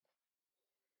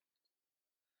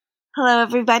Hello,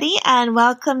 everybody, and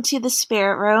welcome to the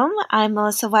Spirit Room. I'm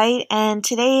Melissa White, and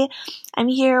today I'm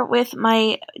here with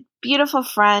my beautiful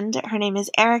friend. Her name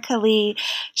is Erica Lee.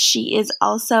 She is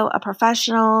also a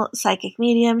professional psychic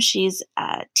medium. She's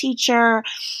a teacher,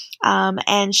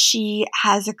 and she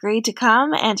has agreed to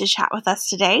come and to chat with us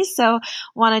today. So,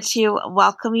 wanted to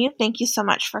welcome you. Thank you so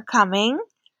much for coming.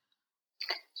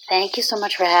 Thank you so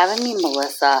much for having me,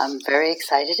 Melissa. I'm very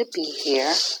excited to be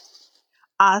here.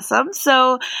 Awesome.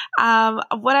 So,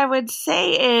 what I would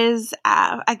say is,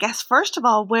 I guess, first of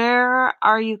all, where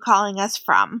are you calling us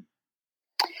from?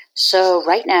 So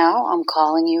right now I'm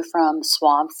calling you from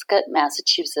Swampscott,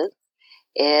 Massachusetts.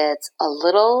 It's a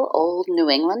little old New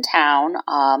England town,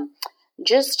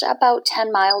 just about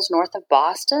 10 miles north of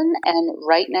Boston and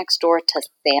right next door to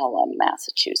Salem,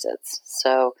 Massachusetts.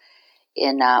 So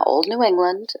in old New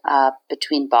England,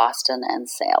 between Boston and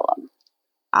Salem.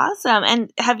 Awesome.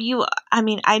 And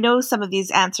I know some of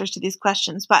these answers to these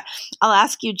questions, but I'll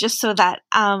ask you just so that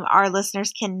our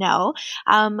listeners can know.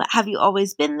 Have you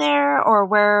always been there, or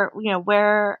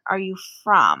where are you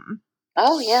from?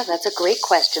 Oh, yeah, that's a great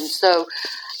question. So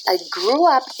I grew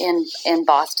up in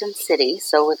Boston City,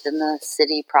 so within the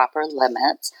city proper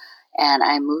limits, and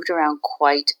I moved around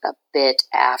quite a bit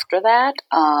after that.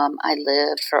 I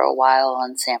lived for a while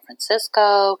in San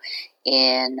Francisco,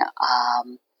 in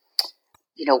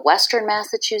Western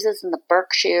Massachusetts in the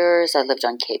Berkshires. I lived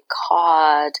on Cape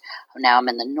Cod. Now I'm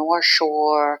in the North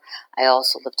Shore. I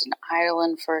also lived in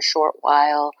Ireland for a short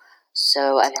while.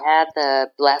 So I've had the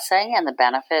blessing and the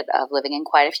benefit of living in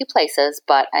quite a few places,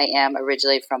 but I am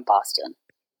originally from Boston.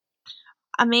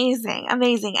 Amazing,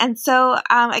 amazing. And so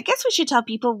I guess we should tell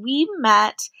people we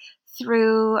met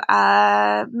through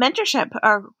a mentorship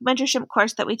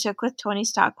course that we took with Tony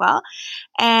Stockwell.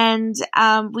 And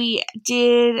we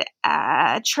did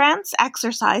a trance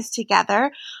exercise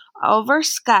together over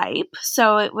Skype.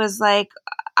 So it was like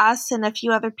us and a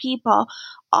few other people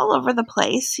all over the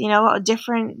place,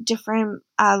 different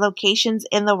locations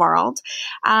in the world.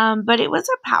 But it was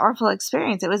a powerful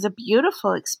experience. It was a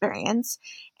beautiful experience.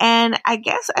 And I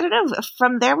guess, I don't know,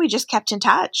 from there we just kept in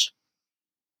touch.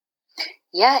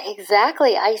 Yeah,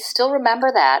 exactly. I still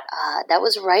remember that. That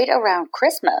was right around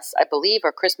Christmas, I believe,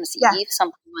 or Christmas Eve,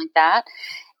 something like that.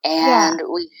 And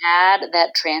we had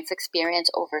that trance experience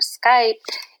over Skype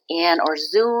or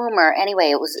Zoom, or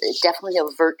anyway, it was definitely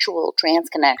a virtual trance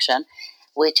connection,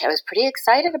 which I was pretty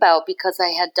excited about because I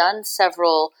had done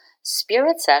several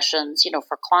spirit sessions,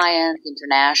 for clients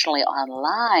internationally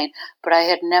online, but I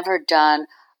had never done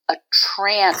a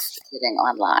trance sitting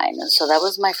online. And so that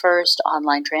was my first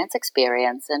online trance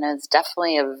experience, and it's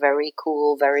definitely a very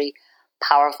cool, very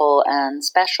powerful and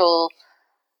special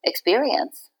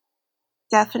experience.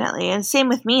 Definitely. And same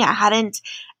with me. I hadn't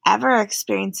ever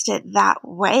experienced it that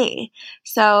way.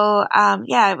 So,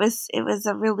 it was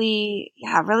a really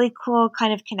cool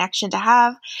kind of connection to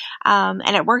have.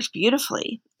 And it worked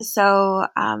beautifully. So,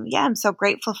 I'm so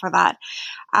grateful for that.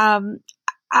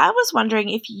 I was wondering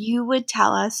if you would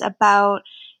tell us about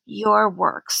your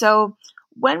work. So,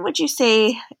 when would you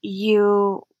say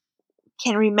you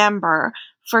can remember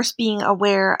first being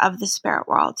aware of the spirit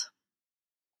world?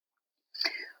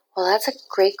 Well, that's a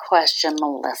great question,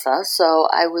 Melissa. So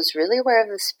I was really aware of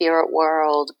the spirit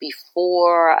world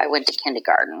before I went to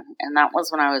kindergarten, and that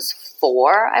was when I was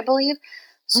 4, I believe.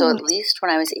 So at least when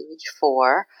I was age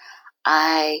 4,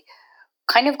 I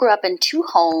kind of grew up in 2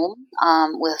 homes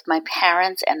with my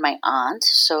parents and my aunt.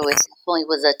 So it definitely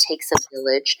was a takes a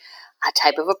village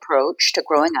type of approach to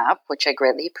growing up, which I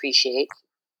greatly appreciate.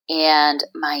 And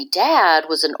my dad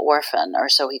was an orphan, or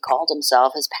so he called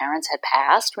himself. His parents had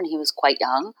passed when he was quite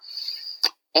young.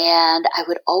 And I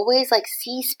would always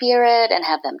see spirit and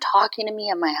have them talking to me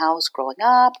in my house growing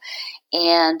up.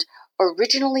 And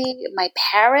originally, my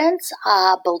parents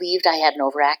believed I had an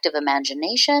overactive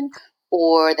imagination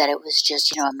or that it was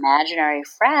just, imaginary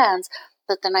friends.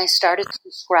 But then I started to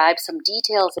describe some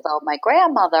details about my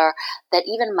grandmother that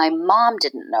even my mom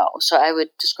didn't know. So I would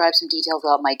describe some details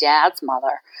about my dad's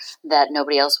mother that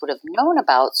nobody else would have known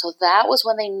about. So that was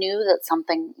when they knew that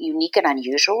something unique and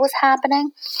unusual was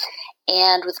happening.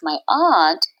 And with my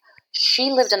aunt,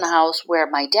 she lived in the house where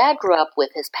my dad grew up with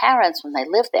his parents when they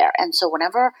lived there. And so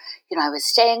whenever, I was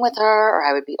staying with her or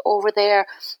I would be over there,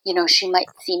 she might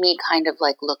see me kind of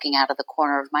looking out of the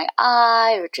corner of my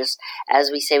eye or just,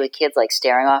 as we say with kids,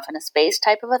 staring off into space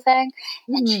type of a thing.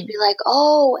 And she'd be like,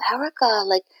 "Oh, Erica,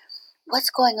 what's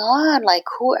going on?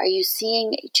 Who are you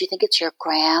seeing? Do you think it's your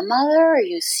grandmother? Are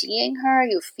you seeing her? Are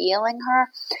you feeling her?"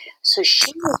 So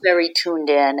she was very tuned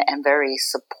in and very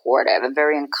supportive and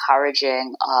very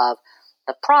encouraging of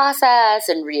the process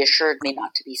and reassured me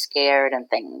not to be scared and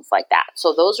things like that.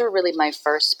 So those were really my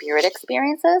first spirit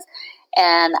experiences.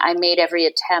 And I made every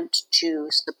attempt to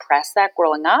suppress that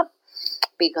growing up,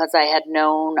 because I had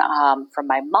known from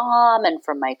my mom and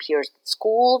from my peers at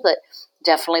school that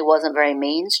definitely wasn't very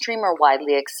mainstream or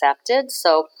widely accepted.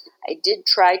 So I did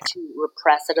try to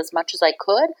repress it as much as I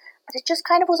could, but it just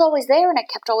kind of was always there, and it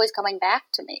kept always coming back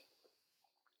to me.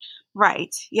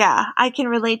 Right. Yeah, I can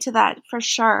relate to that for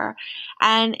sure.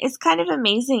 And it's kind of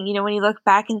amazing, when you look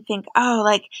back and think, oh,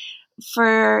 like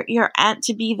for your aunt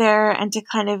to be there and to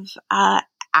kind of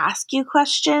ask you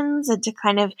questions and to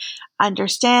kind of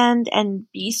understand and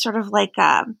be sort of like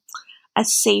a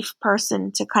safe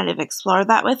person to kind of explore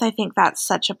that with, I think that's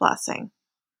such a blessing.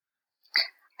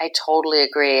 I totally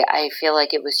agree. I feel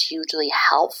like it was hugely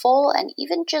helpful, and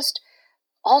even just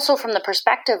also from the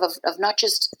perspective of not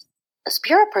just a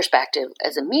spirit perspective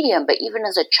as a medium, but even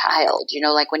as a child,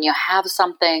 like when you have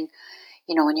something,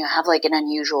 when you have like an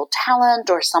unusual talent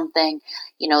or something,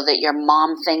 that your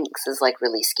mom thinks is like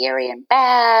really scary and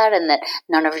bad and that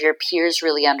none of your peers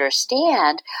really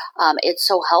understand, it's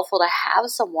so helpful to have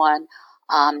someone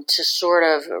to sort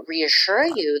of reassure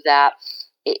you that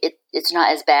it's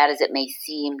not as bad as it may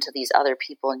seem to these other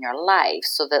people in your life.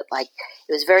 So that, like,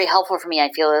 it was very helpful for me,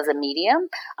 I feel, as a medium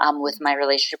with my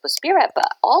relationship with spirit. But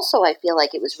also I feel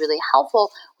like it was really helpful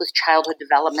with childhood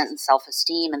development and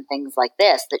self-esteem and things like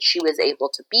this, that she was able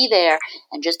to be there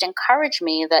and just encourage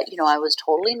me that, I was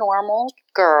totally normal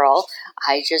girl.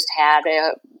 I just had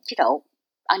a,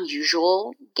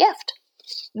 unusual gift.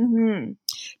 Mm-hmm.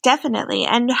 Definitely.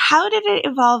 And how did it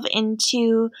evolve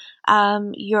into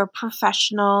your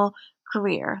professional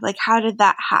career? Like, how did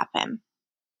that happen?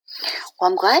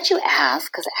 Well, I'm glad you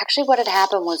asked, because actually what had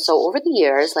happened was, so over the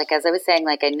years, like as I was saying,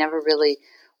 like I never really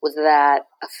was that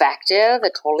effective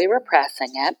at totally repressing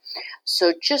it.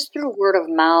 So just through word of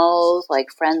mouth, like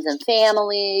friends and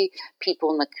family,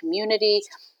 people in the community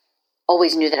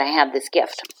always knew that I had this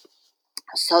gift.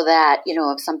 So that,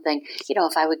 if something,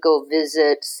 if I would go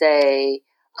visit, say,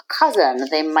 a cousin,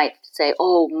 they might say,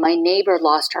 oh, my neighbor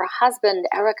lost her husband,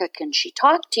 Erica, can she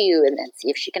talk to you? And then see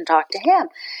if she can talk to him.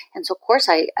 And so, of course,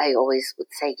 I always would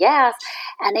say yes.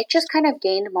 And it just kind of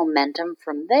gained momentum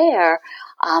from there,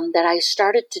 that I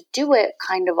started to do it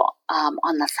kind of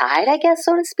on the side, I guess,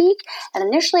 so to speak. And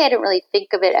initially, I didn't really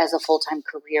think of it as a full-time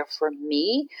career for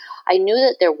me. I knew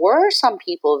that there were some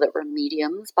people that were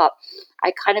mediums, but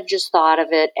I kind of just thought of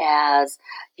it as,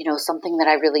 something that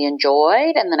I really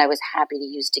enjoyed and that I was happy to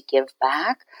use to give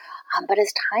back. But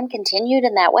as time continued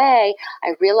in that way,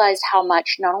 I realized how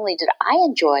much not only did I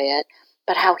enjoy it,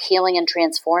 but how healing and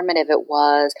transformative it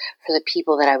was for the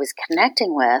people that I was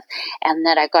connecting with, and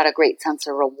that I got a great sense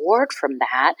of reward from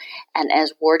that. And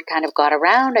as word kind of got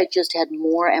around, I just had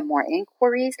more and more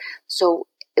inquiries. So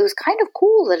it was kind of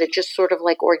cool that it just sort of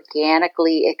like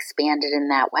organically expanded in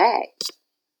that way.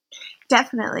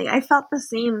 Definitely. I felt the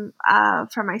same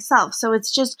for myself. So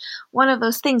it's just one of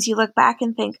those things you look back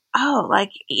and think, oh,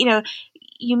 like,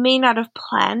 you may not have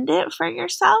planned it for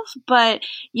yourself, but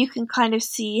you can kind of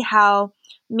see how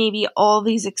maybe all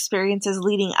these experiences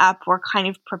leading up were kind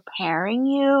of preparing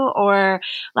you, or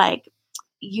like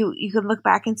you can look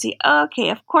back and see, oh, okay,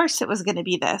 of course it was going to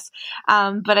be this.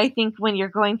 But I think when you're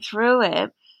going through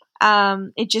it,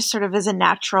 it just sort of is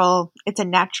it's a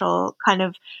natural kind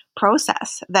of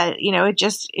process that,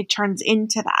 it turns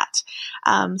into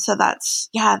that. So that's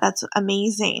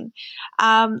amazing.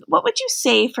 What would you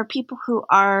say for people who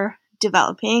are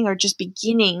developing or just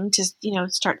beginning to,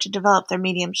 start to develop their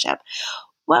mediumship?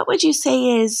 What would you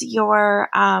say is your,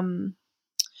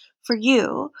 for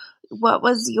you, what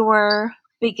was your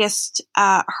biggest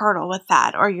hurdle with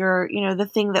that, or the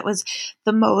thing that was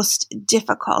the most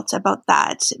difficult about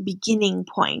that beginning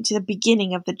point, the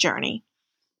beginning of the journey?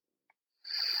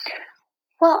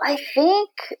 Well, I think,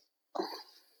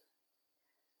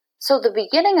 so the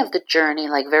beginning of the journey,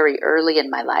 like very early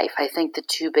in my life, I think the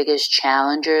two biggest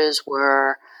challenges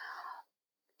were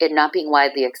it not being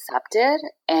widely accepted,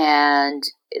 and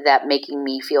that making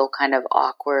me feel kind of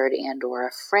awkward and or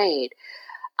afraid.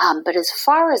 But as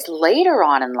far as later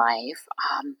on in life,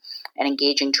 and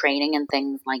engaging training and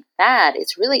things like that,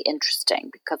 it's really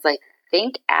interesting, because I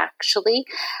think actually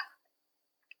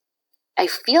I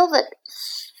feel that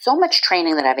so much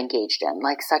training that I've engaged in,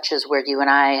 like such as where you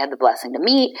and I had the blessing to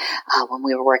meet when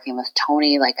we were working with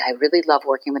Tony. Like, I really love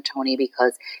working with Tony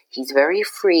because he's very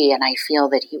free, and I feel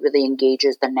that he really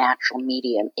engages the natural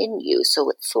medium in you.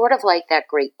 So it's sort of like that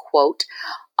great quote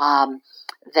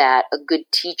that a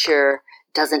good teacher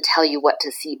doesn't tell you what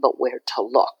to see, but where to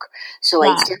look. So I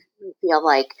Yeah. definitely feel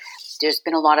like there's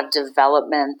been a lot of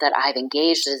development that I've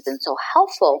engaged that has been so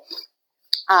helpful.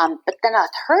 But then a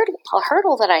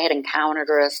hurdle that I had encountered,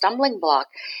 or a stumbling block,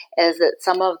 is that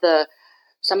some of the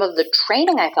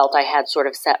training I felt I had sort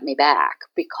of set me back,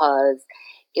 because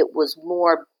it was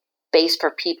more based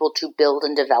for people to build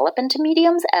and develop into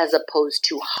mediums as opposed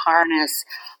to harness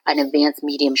an advanced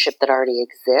mediumship that already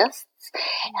exists.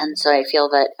 And so I feel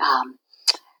that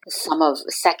some of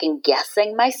second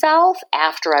guessing myself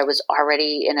after I was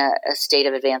already in a state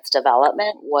of advanced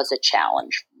development was a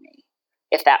challenge for me,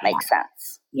 if that makes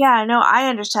sense. Yeah, no, I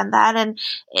understand that. And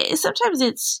sometimes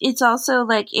it's also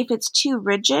like, if it's too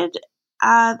rigid,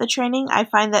 the training, I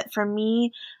find that for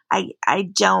me, I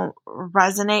don't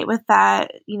resonate with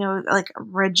that, like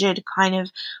rigid kind of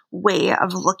way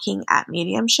of looking at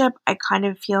mediumship. I kind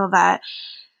of feel that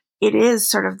it is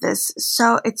sort of this,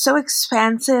 so it's so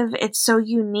expansive, it's so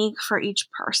unique for each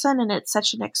person, and it's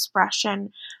such an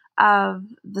expression of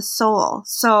the soul.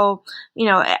 So,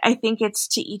 I think it's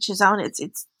to each his own.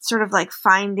 It's sort of like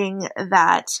finding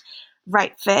that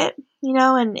right fit,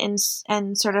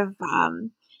 and sort of,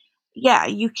 yeah,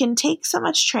 you can take so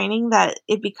much training that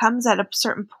it becomes at a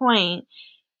certain point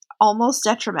almost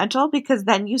detrimental, because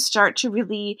then you start to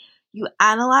really, you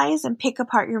analyze and pick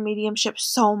apart your mediumship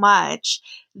so much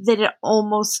that it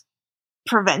almost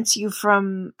prevents you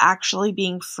from actually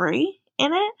being free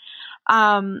in it.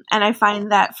 And I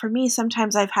find that for me,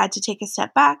 sometimes I've had to take a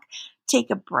step back, take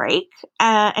a break,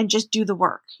 and just do the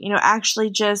work, actually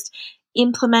just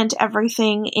implement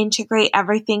everything, integrate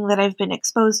everything that I've been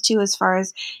exposed to as far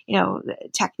as,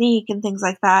 technique and things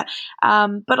like that.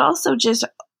 But also just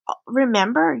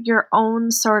remember your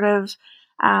own sort of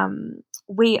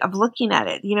way of looking at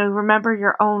it. Remember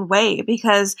your own way,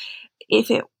 because if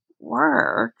it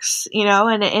works,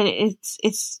 and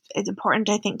it's important,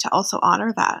 I think, to also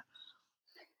honor that.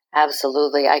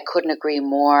 Absolutely. I couldn't agree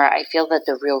more. I feel that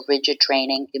the real rigid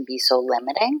training can be so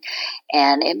limiting,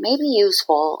 and it may be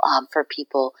useful for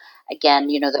people, again,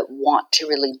 that want to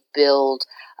really build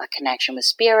a connection with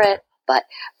spirit. But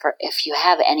if you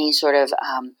have any sort of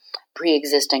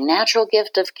pre-existing natural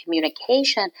gift of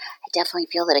communication, I definitely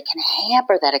feel that it can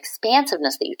hamper that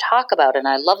expansiveness that you talk about. And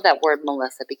I love that word,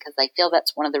 Melissa, because I feel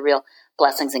that's one of the real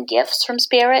blessings and gifts from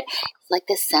spirit, like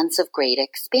this sense of great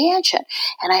expansion.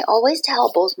 And I always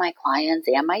tell both my clients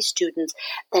and my students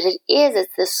that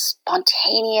it's this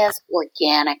spontaneous,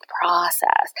 organic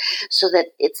process, so that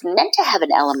it's meant to have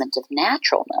an element of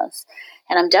naturalness.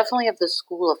 And I'm definitely of the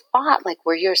school of thought, like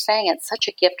where you're saying it's such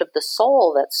a gift of the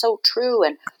soul. That's so true.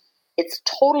 And it's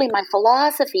totally my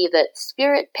philosophy that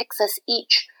spirit picks us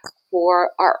each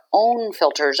for our own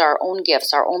filters, our own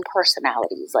gifts, our own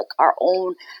personalities, like our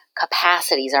own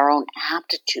capacities, our own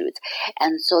aptitudes.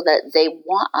 And so that they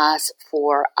want us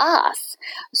for us.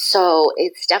 So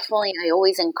it's definitely, I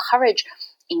always encourage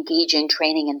engaging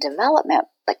training and development,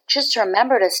 but just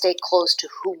remember to stay close to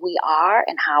who we are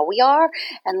and how we are.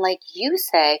 And like you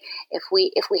say, if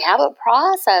we have a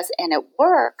process and it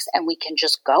works and we can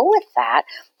just go with that,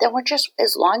 then we're just,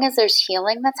 as long as there's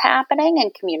healing that's happening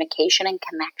and communication and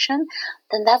connection,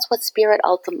 then that's what spirit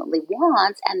ultimately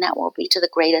wants, and that will be to the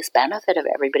greatest benefit of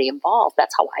everybody involved.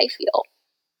 That's how I feel.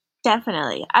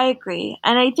 Definitely. I agree.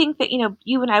 And I think that,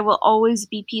 you and I will always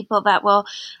be people that will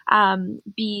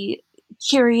be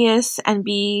curious and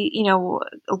be,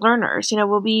 learners.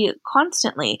 We'll be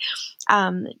constantly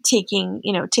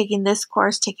taking this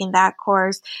course, taking that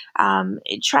course,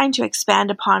 trying to expand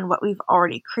upon what we've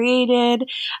already created.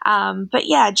 But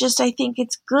yeah, just I think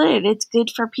it's good. It's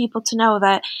good for people to know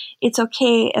that it's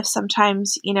okay if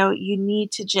sometimes, you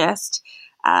need to just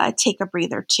take a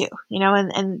breather too,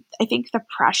 and I think the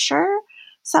pressure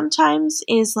sometimes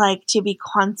is like to be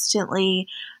constantly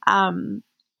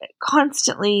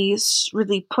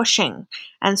really pushing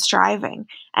and striving.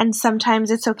 And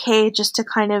sometimes it's okay just to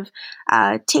kind of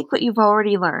take what you've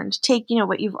already learned, take,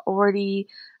 what you've already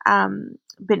been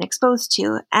exposed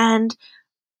to, and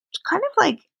kind of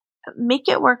like make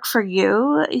it work for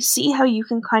you. See how you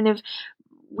can kind of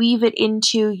weave it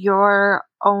into your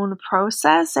own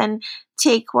process and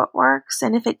take what works.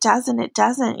 And if it doesn't, it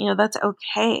doesn't, that's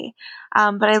okay.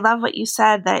 But I love what you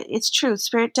said, that it's true.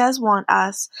 Spirit does want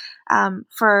us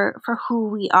for who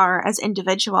we are as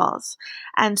individuals.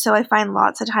 And so I find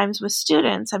lots of times with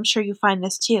students, I'm sure you find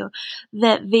this too,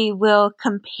 that they will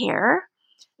compare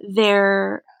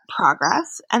their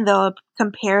progress and they'll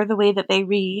compare the way that they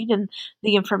read and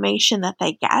the information that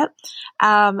they get.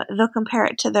 They'll compare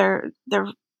it to their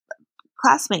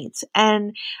classmates.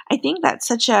 And I think that's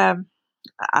such a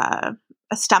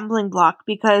a stumbling block,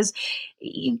 because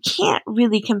you can't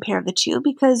really compare the two,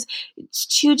 because it's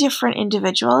two different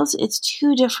individuals. It's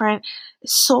two different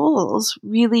souls,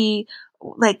 really,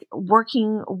 like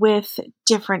working with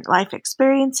different life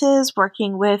experiences,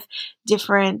 working with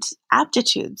different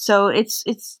aptitudes. So it's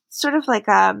sort of like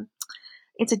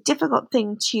it's a difficult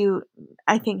thing to,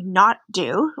 I think, not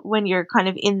do when you're kind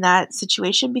of in that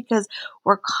situation, because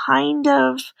we're kind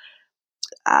of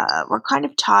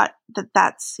taught that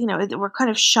that's, we're kind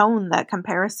of shown that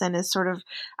comparison is sort of,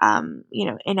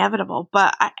 inevitable.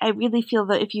 But I really feel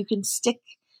that if you can stick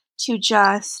to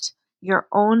just your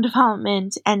own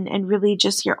development and really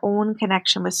just your own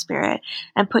connection with spirit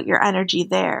and put your energy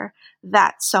there,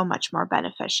 that's so much more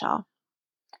beneficial.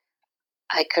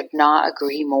 I could not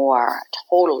agree more,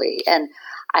 totally. And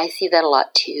I see that a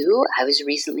lot too. I was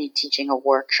recently teaching a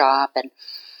workshop, and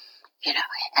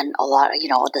and a lot of,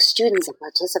 the students and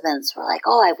participants were like,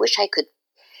 oh, I wish I could,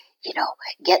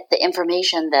 get the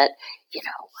information that,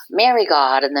 Mary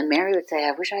got. And then Mary would say,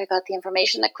 I wish I got the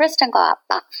information that Kristen got.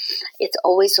 But it's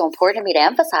always so important to me to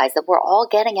emphasize that we're all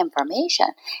getting information.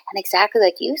 And exactly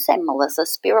like you say, Melissa,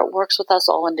 spirit works with us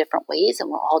all in different ways, and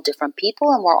we're all different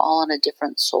people, and we're all on a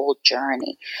different soul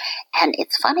journey. And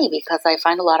it's funny because I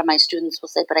find a lot of my students will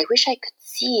say, but I wish I could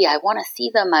see. I want to see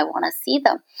them. I want to see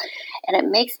them. And it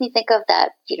makes me think of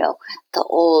that, the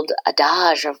old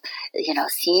adage of,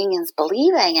 seeing is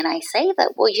believing. And I say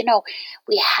that, well,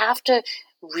 we have to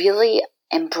really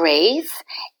embrace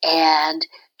and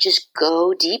just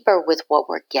go deeper with what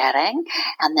we're getting,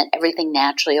 and then everything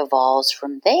naturally evolves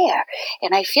from there.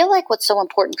 And I feel like what's so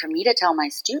important for me to tell my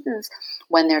students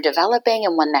when they're developing,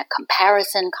 and when that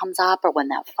comparison comes up, or when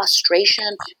that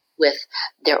frustration with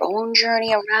their own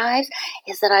journey arrives,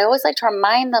 is that I always like to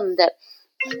remind them that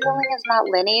healing is not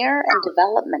linear and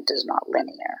development is not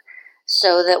linear.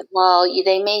 So that while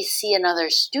they may see another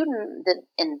student that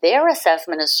in their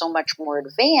assessment is so much more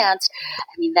advanced,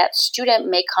 that student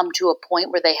may come to a point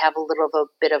where they have a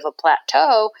bit of a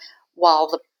plateau,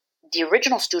 while the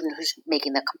original student who's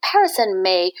making the comparison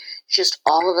may just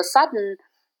all of a sudden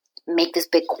make this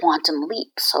big quantum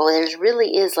leap. So there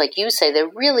really is, like you say, there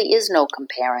really is no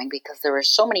comparing, because there are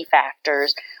so many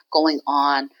factors going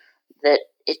on that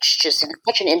it's just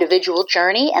such an individual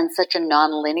journey and such a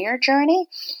non-linear journey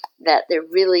that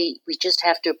we just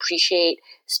have to appreciate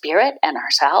spirit and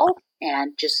ourselves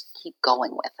and just keep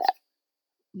going with it.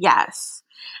 Yes.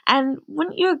 And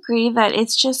wouldn't you agree that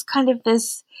it's just kind of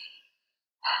this,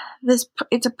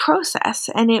 it's a process,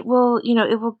 and it will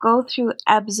go through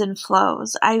ebbs and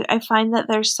flows. I find that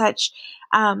there's such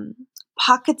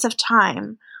pockets of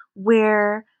time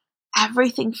where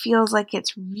everything feels like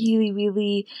it's really,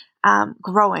 really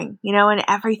growing, and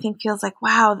everything feels like,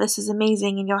 wow, this is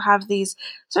amazing. And you'll have these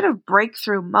sort of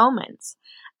breakthrough moments.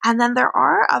 And then there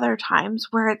are other times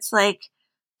where it's like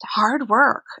hard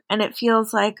work, and it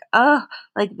feels like,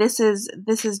 like this is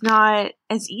not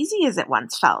as easy as it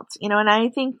once felt, and I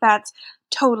think that's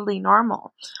totally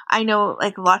normal. I know,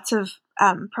 like, lots of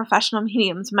professional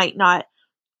mediums might not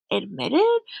admit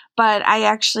it, but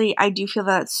I do feel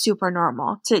that it's super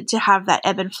normal to have that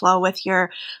ebb and flow with your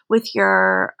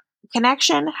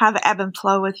connection, have ebb and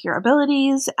flow with your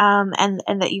abilities, and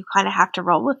that you kind of have to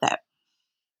roll with it.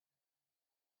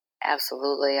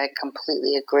 Absolutely. I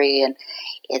completely agree. And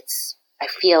I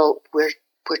feel we're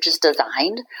just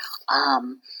designed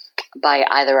by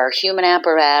either our human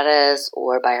apparatus,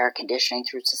 or by our conditioning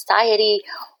through society,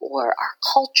 or our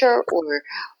culture,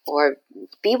 or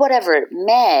be whatever it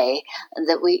may,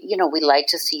 that we like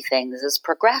to see things as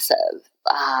progressive.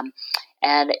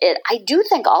 And I do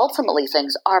think ultimately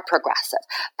things are progressive,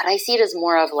 but I see it as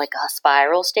more of like a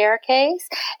spiral staircase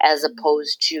as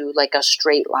opposed to like a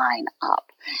straight line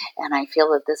up. And I feel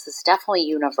that this is definitely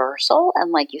universal.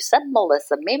 And like you said,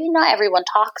 Melissa, maybe not everyone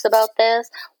talks about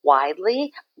this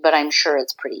widely, but I'm sure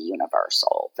it's pretty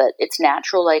universal, that it's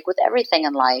natural. Like with everything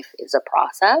in life is a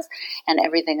process, and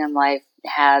everything in life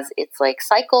has its like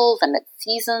cycles and its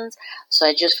seasons. So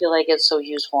I just feel like it's so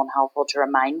useful and helpful to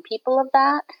remind people of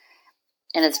that.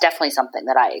 And it's definitely something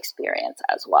that I experience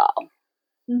as well.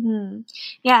 Mm-hmm.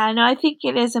 Yeah, no, I think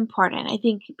it is important. I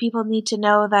think people need to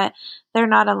know that they're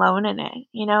not alone in it,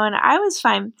 and I always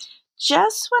find,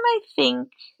 just when I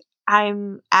think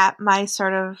I'm at my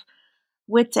sort of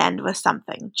wit's end with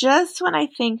something, just when I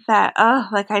think that,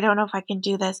 like, I don't know if I can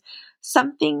do this,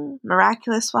 something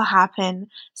miraculous will happen,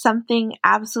 something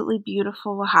absolutely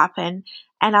beautiful will happen,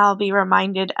 and I'll be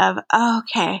reminded of,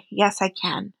 okay, yes, I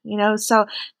can, so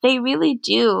they really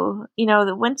do,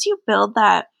 that once you build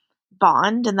that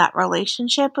bond and that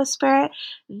relationship with spirit,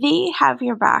 they have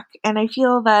your back. And I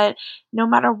feel that no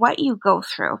matter what you go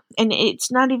through, and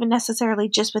it's not even necessarily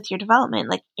just with your development,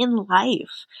 like in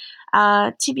life,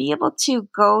 to be able to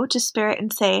go to spirit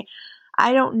and say,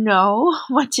 I don't know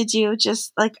what to do.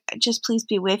 Just please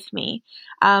be with me.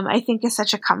 I think is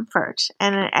such a comfort.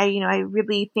 And I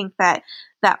really think that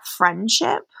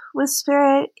friendship with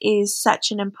spirit is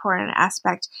such an important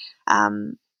aspect,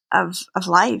 of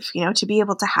life, to be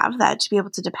able to have that, to be able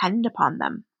to depend upon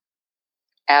them.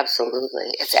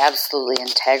 Absolutely. It's absolutely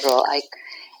integral.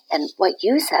 And what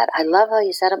you said, I love how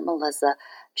you said it, Melissa,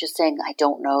 just saying, I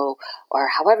don't know, or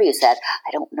however you said,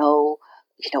 I don't know,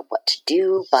 what to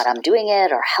do, but I'm doing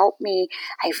it, or help me.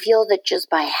 I feel that just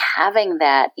by having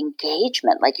that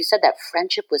engagement, like you said, that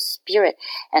friendship with spirit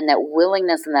and that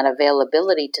willingness and that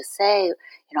availability to say,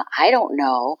 I don't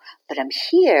know, but I'm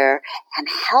here and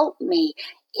help me,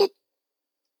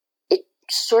 it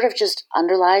sort of just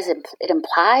underlies, it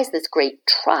implies this great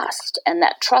trust. And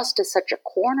that trust is such a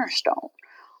cornerstone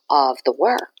of the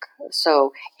work.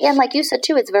 So, and like you said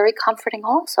too, it's very comforting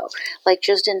also. Like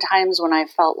just in times when I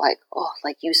felt like,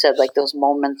 like you said, like those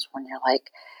moments when you're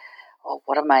like,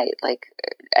 what am I, like,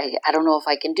 I don't know if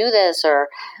I can do this, or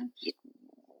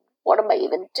what am I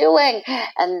even doing?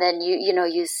 And then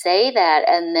you say that,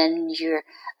 and then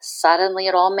suddenly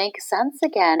it all makes sense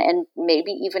again, and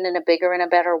maybe even in a bigger and a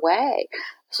better way.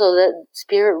 So the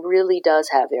spirit really does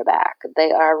have your back.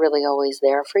 They are really always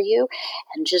there for you.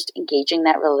 And just engaging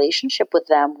that relationship with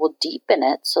them will deepen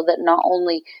it, so that not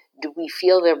only do we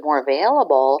feel they're more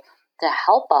available to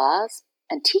help us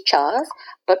and teach us,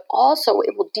 but also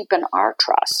it will deepen our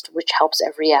trust, which helps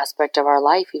every aspect of our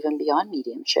life, even beyond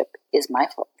mediumship, is my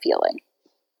feeling.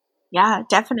 Yeah,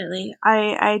 definitely.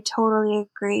 I totally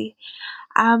agree.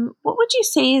 What would you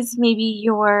say is maybe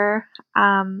your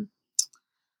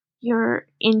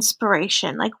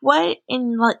inspiration? Like, what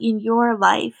in your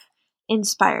life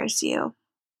inspires you?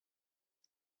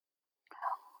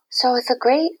 So it's a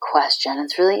great question.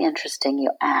 It's really interesting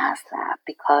you ask that,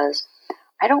 because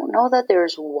I don't know that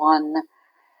there's one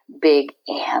big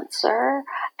answer.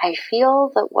 I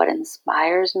feel that what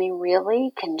inspires me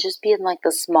really can just be in like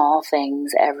the small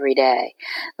things every day.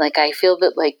 Like I feel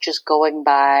that like just going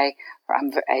by,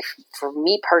 for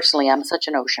me personally, I'm such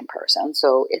an ocean person.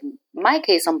 So in my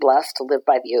case, I'm blessed to live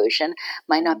by the ocean.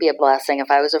 Might not be a blessing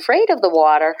if I was afraid of the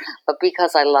water, but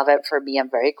because I love it, for me, I'm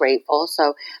very grateful.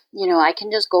 So, I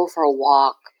can just go for a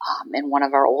walk in one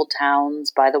of our old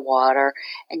towns by the water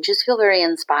and just feel very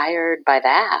inspired by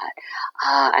that.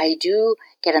 I do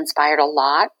get inspired a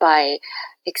lot by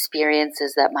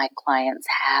experiences that my clients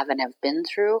have and have been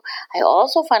through. I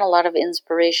also find a lot of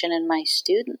inspiration in my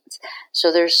students.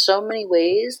 So there's so many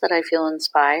ways that I feel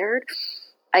inspired.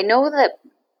 I know that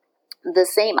the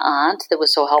same aunt that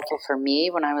was so helpful for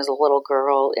me when I was a little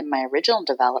girl in my original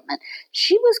development,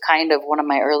 she was kind of one of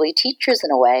my early teachers in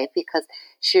a way, because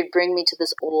she would bring me to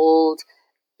this old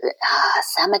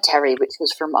cemetery, which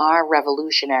was from our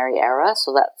Revolutionary era.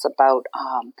 So that's about,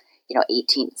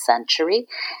 18th century.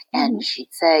 And Mm-hmm.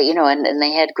 she'd say, and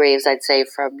they had graves, I'd say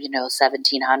from,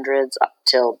 1700s up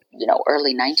till,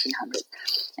 early 1900s.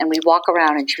 And we'd walk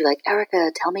around and she'd be like,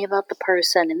 Erica, tell me about the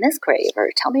person in this grave,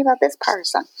 or tell me about this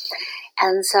person.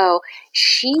 And so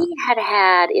she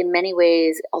had in many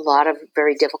ways a lot of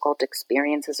very difficult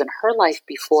experiences in her life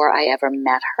before I ever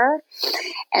met her.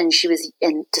 And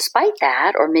despite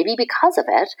that, or maybe because of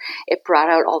it, it brought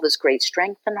out all this great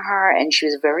strength in her. And she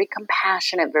was a very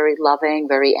compassionate, very loving,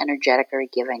 very energetic, very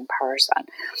giving person.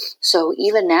 So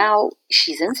even now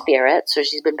she's in spirit. So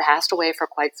she's been passed away for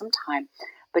quite some time.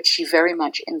 But she very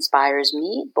much inspires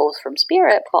me, both from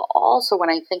spirit, but also when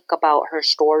I think about her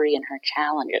story and her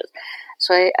challenges.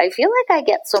 So I feel like I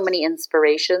get so many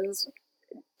inspirations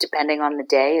depending on the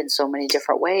day in so many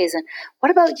different ways. And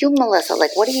what about you, Melissa?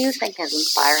 Like, what do you think is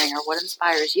inspiring, or what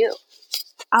inspires you?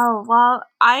 Oh, well,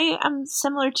 I am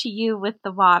similar to you with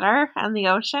the water and the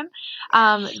ocean.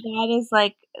 That is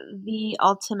like the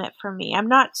ultimate for me. I'm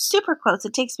not super close.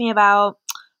 It takes me about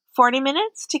 40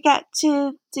 minutes to get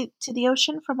to the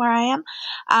ocean from where I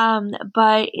am.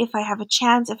 But if I have a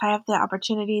chance, if I have the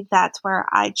opportunity, that's where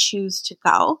I choose to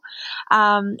go.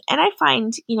 And I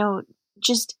find,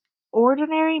 just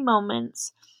ordinary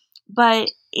moments, but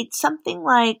it's something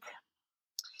like,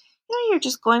 you're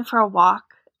just going for a walk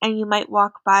and you might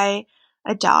walk by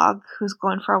a dog who's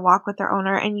going for a walk with their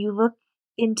owner, and you look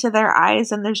into their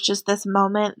eyes and there's just this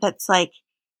moment that's like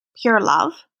pure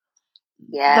love.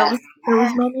 Yeah.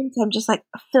 Those moments I'm just like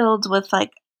filled with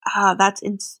like, that's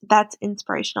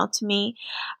inspirational to me.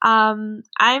 I'm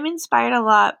inspired a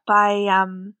lot by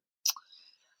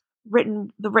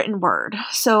the written word.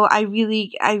 So I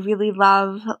really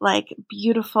love like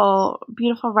beautiful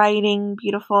writing,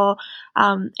 beautiful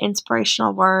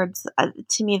inspirational words.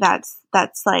 To me,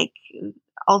 that's like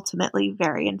ultimately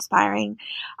very inspiring.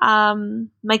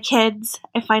 My kids,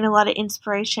 I find a lot of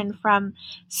inspiration from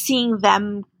seeing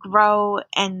them grow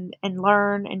and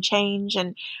learn and change,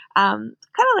 and kind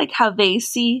of like how they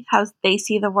see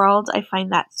the world. I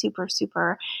find that super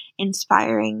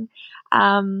inspiring.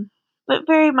 But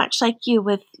very much like you,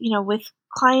 with with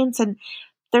clients and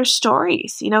their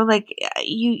stories, like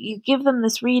you give them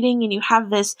this reading and you have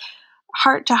this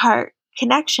heart to heart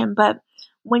connection, but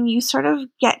when you sort of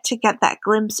get that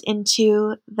glimpse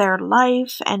into their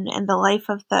life and the life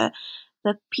of the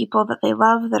people that they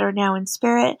love that are now in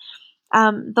spirit,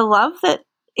 the love that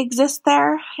exists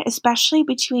there, especially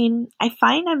between, I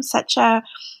find I'm such a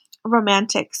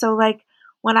romantic. So like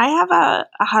when I have a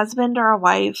husband or a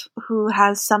wife who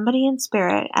has somebody in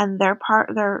spirit and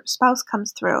their spouse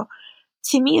comes through,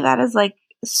 to me that is like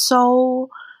so,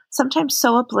 sometimes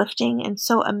so uplifting and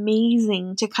so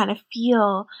amazing to kind of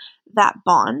feel that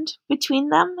bond between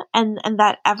them and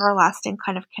that everlasting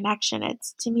kind of connection.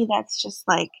 It's, to me, that's just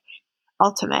like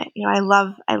ultimate. I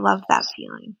love that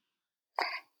feeling.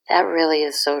 That really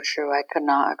is so true. I could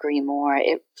not agree more.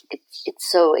 It's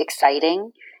so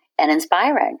exciting and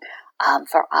inspiring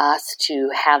for us to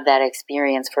have that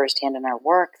experience firsthand in our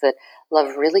work, that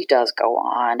love really does go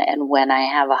on. And when I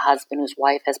have a husband whose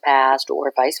wife has passed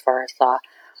or vice versa,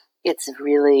 it's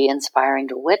really inspiring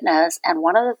to witness. And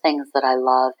one of the things that I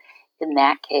love in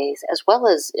that case, as well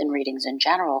as in readings in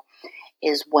general,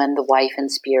 is when the wife in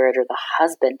spirit or the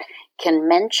husband can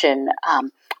mention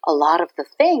a lot of the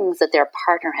things that their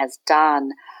partner has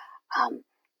done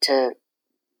to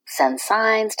send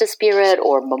signs to spirit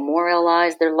or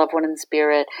memorialize their loved one in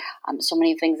spirit. So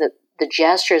many things, that the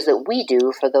gestures that we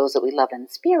do for those that we love in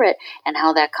spirit and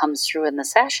how that comes through in the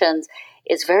sessions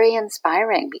is very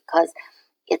inspiring, because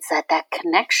it's that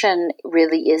connection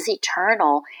really is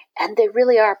eternal and they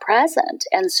really are present.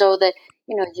 And so that,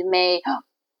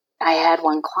 I had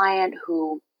one client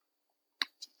who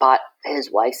bought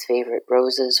his wife's favorite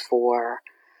roses for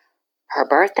her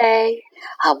birthday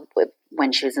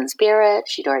when she was in spirit.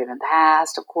 She'd already been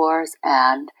passed, of course,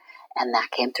 and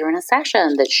that came through in a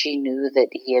session that she knew that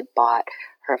he had bought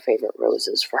her favorite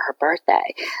roses for her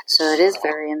birthday. So it is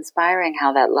very inspiring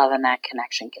how that love and that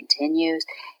connection continues,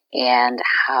 and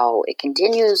how it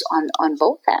continues on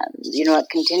both ends. It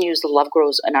continues, the love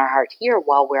grows in our heart here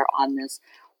while we're on this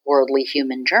worldly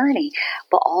human journey,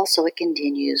 but also it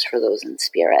continues for those in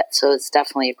spirit. So it's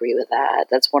definitely agree with that.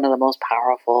 That's one of the most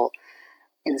powerful,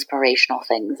 inspirational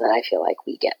things that I feel like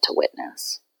we get to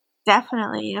witness.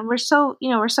 Definitely. And we're so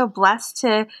blessed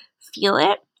to feel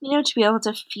it, to be able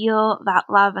to feel that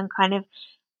love and kind of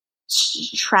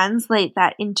translate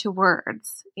that into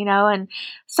words, and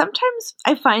sometimes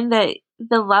I find that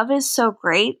the love is so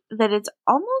great that it's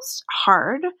almost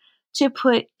hard to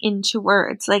put into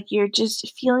words. Like you're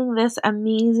just feeling this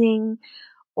amazing,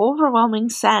 overwhelming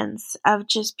sense of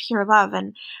just pure love.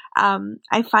 And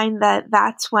I find that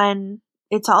that's when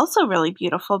it's also really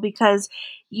beautiful, because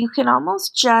you can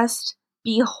almost just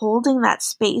be holding that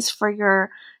space for your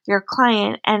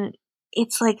client, and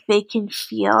it's like they can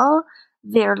feel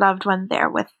their loved one there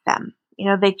with them.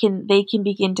 They can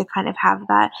begin to kind of have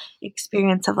that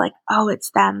experience of like, oh, it's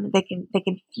them. They can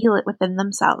feel it within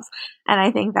themselves. And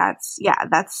I think that's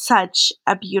such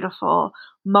a beautiful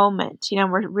moment.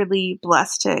 We're really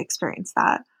blessed to experience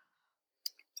that.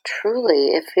 Truly,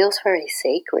 it feels very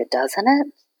sacred,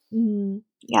 doesn't it?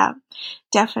 Yeah,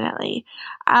 definitely.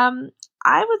 I'm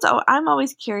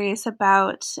always curious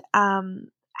about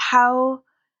how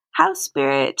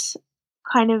spirit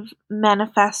kind of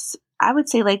manifests, I would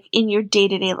say, like in your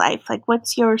day-to-day life. Like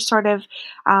what's your sort of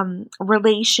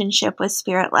relationship with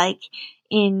spirit like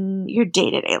in your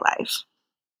day-to-day life?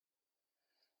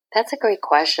 That's a great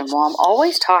question. Well, I'm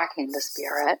always talking to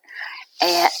spirit.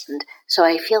 And so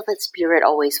I feel that spirit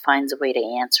always finds a way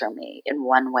to answer me in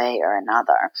one way or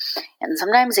another. And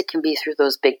sometimes it can be through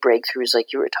those big breakthroughs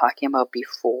like you were talking about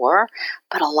before.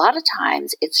 But a lot of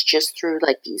times it's just through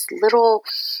like these little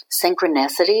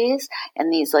synchronicities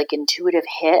and these like intuitive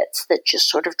hits that just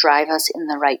sort of drive us in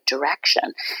the right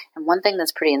direction. And one thing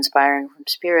that's pretty inspiring from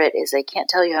spirit is, I can't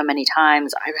tell you how many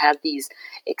times I've had these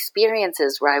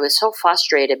experiences where I was so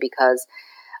frustrated because,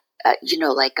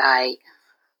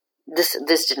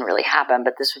 this didn't really happen,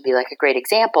 but this would be like a great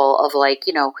example of like,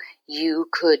 you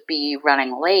could be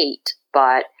running late,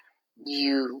 but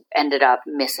you ended up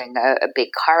missing a big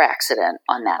car accident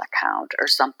on that account or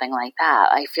something like that.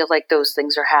 I feel like those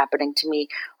things are happening to me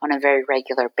on a very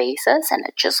regular basis, and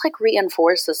it just like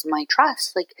reinforces my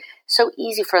trust. Like, so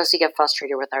easy for us to get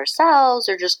frustrated with ourselves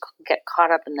or just get caught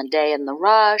up in the day and the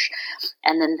rush,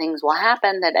 and then things will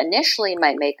happen that initially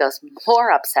might make us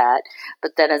more upset,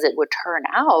 but then as it would turn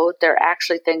out, they're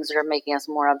actually things that are making us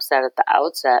more upset at the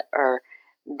outset, or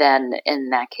then in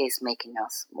that case making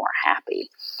us more happy.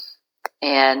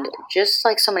 And just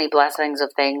like so many blessings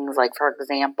of things, like for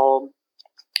example,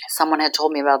 someone had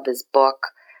told me about this book,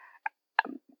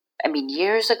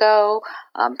 years ago,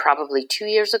 probably 2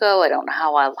 years ago. I don't know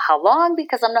how long,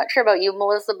 because I'm not sure about you,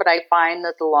 Melissa, but I find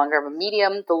that the longer of a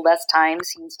medium, the less time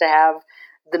seems to have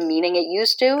the meaning it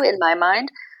used to in my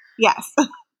mind. Yes.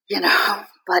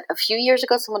 But a few years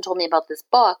ago, someone told me about this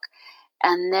book.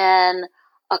 And then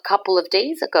a couple of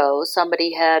days ago,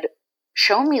 somebody had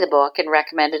shown me the book and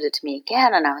recommended it to me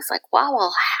again. And I was like, wow,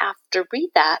 I'll have to read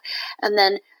that. And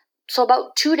then, so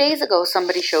about 2 days ago,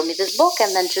 somebody showed me this book.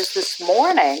 And then just this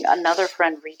morning, another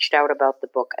friend reached out about the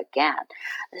book again.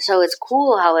 So it's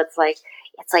cool how it's like,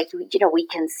 we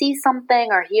can see something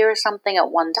or hear something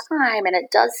at one time, and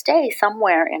it does stay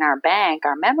somewhere in our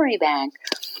memory bank.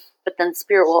 But then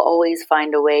Spirit will always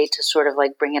find a way to sort of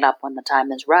like bring it up when the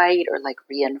time is right, or like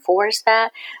reinforce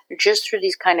that just through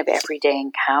these kind of everyday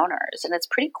encounters. And it's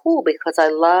pretty cool because I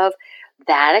love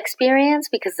that experience,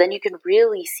 because then you can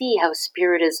really see how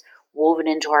Spirit is woven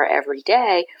into our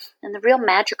everyday and the real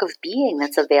magic of being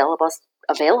that's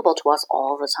available to us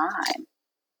all the time.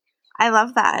 I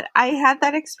love that. I had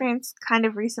that experience kind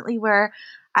of recently where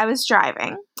I was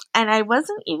driving and I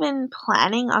wasn't even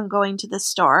planning on going to the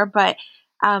store, but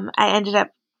I ended up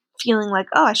feeling like,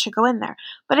 oh, I should go in there.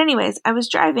 But anyways, I was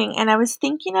driving and I was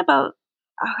thinking about,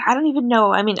 I don't even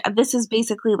know. This is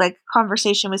basically like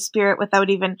conversation with Spirit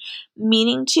without even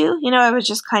meaning to. I was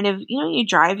just kind of, you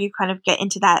drive, you kind of get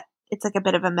into that. It's like a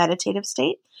bit of a meditative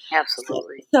state.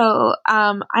 Absolutely. So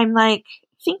I'm like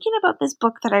thinking about this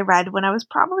book that I read when I was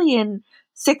probably in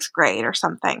 6th grade or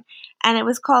something. And it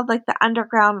was called like The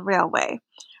Underground Railway.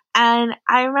 And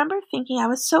I remember thinking I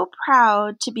was so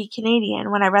proud to be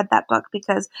Canadian when I read that book,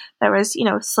 because there was,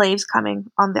 slaves coming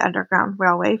on the Underground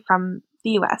Railway from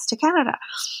the US to Canada.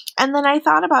 And then I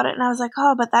thought about it and I was like,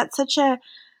 oh, but that's such a,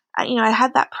 I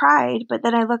had that pride. But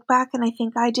then I look back and I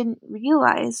think I didn't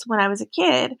realize when I was a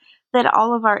kid that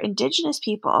all of our Indigenous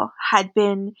people had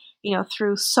been,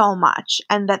 through so much,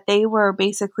 and that they were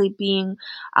basically being,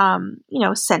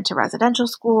 sent to residential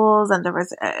schools, and there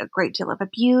was a great deal of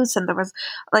abuse, and there was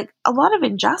like a lot of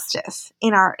injustice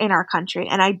in our country.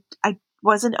 And I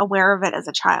wasn't aware of it as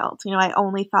a child. I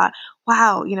only thought,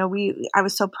 wow, I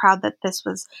was so proud that this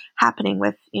was happening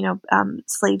with,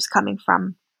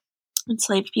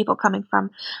 enslaved people coming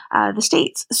from the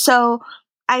States. So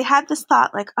I had this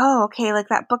thought like, oh, okay, like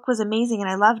that book was amazing and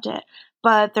I loved it,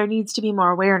 but there needs to be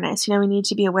more awareness. We need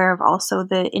to be aware of also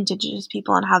the Indigenous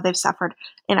people and how they've suffered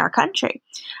in our country.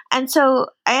 And so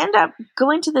I end up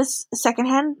going to this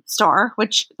secondhand store,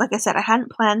 which, like I said, I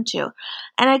hadn't planned to.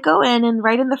 And I go in, and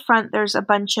right in the front, there's a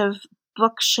bunch of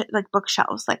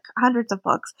bookshelves, like hundreds of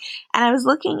books. And I was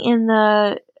looking in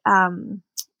the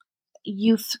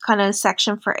youth kind of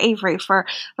section for Avery for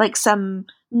like some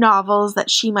novels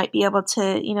that she might be able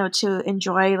to, to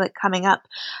enjoy, like coming up,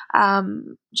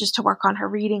 just to work on her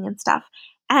reading and stuff.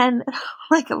 And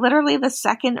like literally the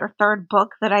second or third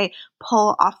book that I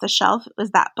pull off the shelf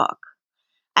was that book.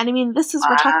 And we're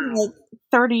talking like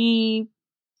 30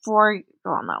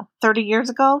 years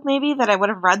ago maybe, that I would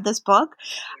have read this book.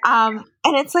 And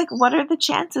it's like, what are the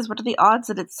chances? What are the odds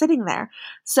that it's sitting there?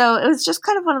 So it was just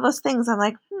kind of one of those things. I'm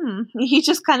like, you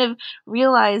just kind of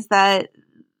realize that,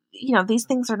 these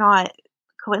things are not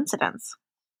coincidence.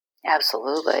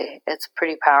 Absolutely. It's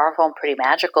pretty powerful and pretty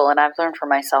magical. And I've learned for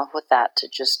myself with that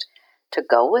to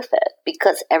go with it,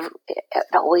 because it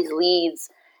always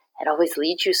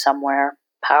leads you somewhere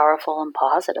powerful and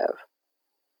positive.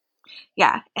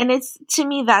 Yeah. And it's, to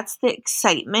me, that's the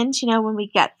excitement, when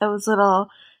we get those little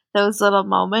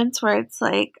moments where it's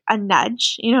like a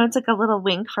nudge, it's like a little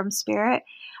wink from Spirit.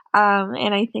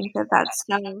 And I think that that's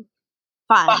so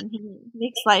fun. It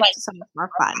makes life so much more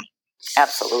fun.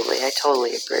 Absolutely. I totally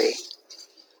agree.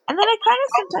 And then I kind of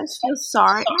sometimes feel not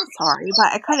sorry,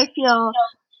 but I kind of feel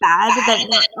bad that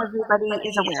not everybody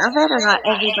is aware of it, or not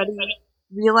everybody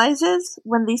realizes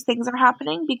when these things are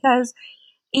happening, because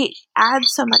it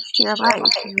adds so much to your life.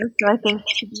 So I think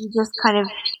to be just kind of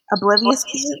oblivious to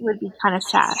it would be kind of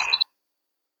sad.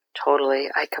 Totally.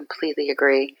 I completely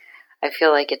agree. I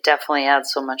feel like it definitely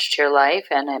adds so much to your life,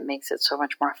 and it makes it so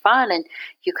much more fun. And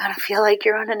you kind of feel like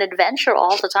you're on an adventure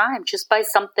all the time just by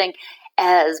something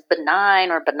as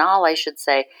benign, or banal, I should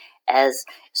say, as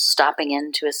stopping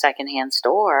into a secondhand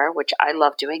store, which I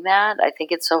love doing that. I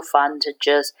think it's so fun to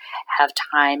just have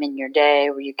time in your day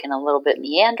where you can a little bit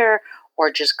meander,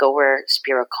 or just go where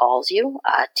spirit calls you,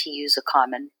 to use a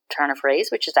common turn of phrase,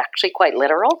 which is actually quite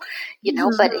literal,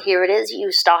 but here it is.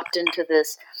 You stopped into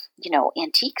this,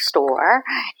 antique store,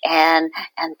 and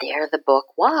there the book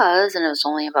was, and it was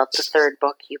only about the third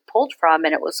book you pulled from,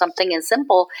 and it was something as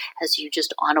simple as you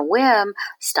just on a whim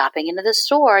stopping into the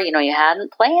store. You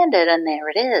hadn't planned it, and there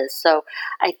it is. So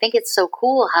I think it's so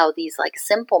cool how these like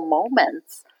simple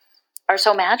moments are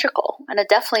so magical, and it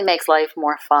definitely makes life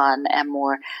more fun and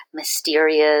more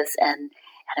mysterious, and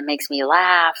it makes me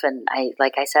laugh. And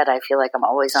like I said, I feel like I'm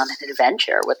always on an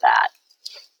adventure with that.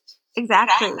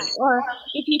 Exactly. Or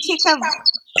if you take a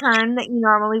turn that you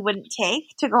normally wouldn't take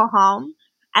to go home,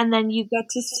 and then you get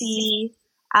to see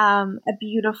a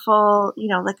beautiful,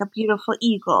 like a beautiful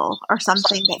eagle or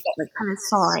something that's like kind of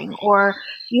soaring, or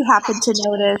you happen to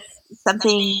notice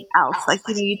something else, like,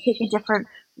 you take a different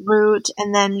route,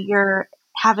 and then you're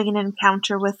having an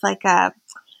encounter with like that's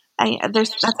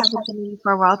happened to me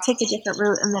for a while. I'll take a different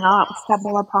route, and then I'll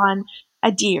stumble upon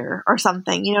a deer or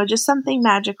something, just something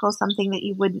magical, something that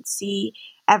you wouldn't see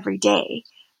every day.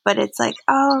 But it's like,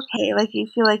 oh, okay, like you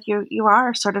feel like you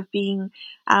are sort of being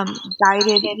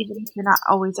guided, even if you're not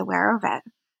always aware of it.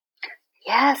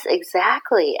 Yes,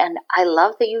 exactly. And I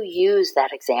love that you use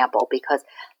that example, because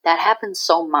that happens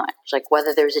so much. Like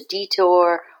whether there's a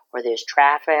detour, or there's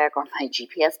traffic, or my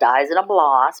GPS dies in a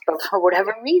blast, but for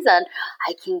whatever reason,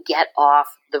 I can get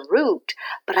off the route.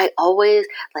 But I always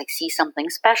like see something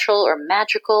special or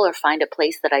magical, or find a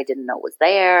place that I didn't know was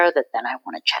there that then I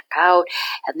want to check out.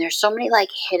 And there's so many like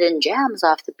hidden gems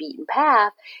off the beaten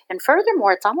path. And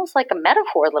furthermore, it's almost like a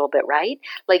metaphor a little bit, right?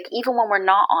 Like even when we're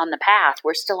not on the path,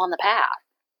 we're still on the path.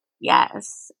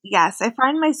 Yes. I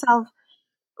find myself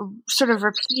sort of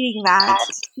repeating that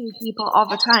to people all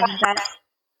the time, that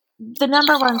the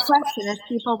number one question is,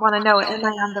 people want to know, am I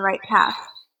on the right path?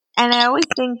 And I always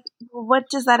think, well, what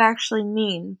does that actually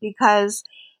mean? Because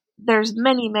there's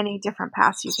many, many different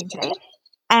paths you can take.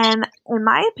 And in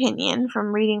my opinion,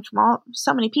 from reading from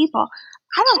so many people,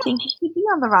 I don't think you should be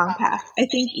on the wrong path. I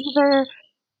think either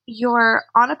you're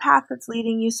on a path that's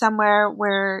leading you somewhere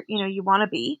where, you want to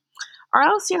be, or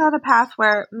else you're on a path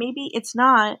where maybe it's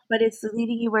not, but it's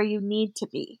leading you where you need to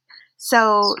be.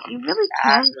 So you really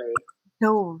can't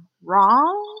go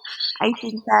wrong. I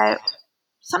think that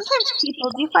sometimes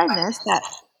people, do you find this, that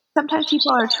sometimes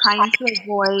people are trying to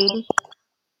avoid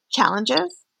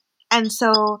challenges, and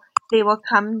so they will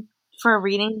come for a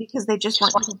reading because they just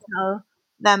want you to tell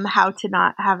them how to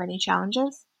not have any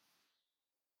challenges?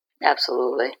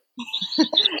 Absolutely.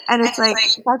 And it's like,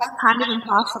 that's kind of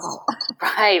impossible.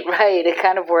 Right. It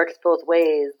kind of works both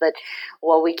ways. That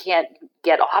while we can't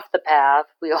get off the path,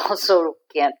 we also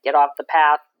can't get off the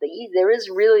path. There is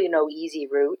really no easy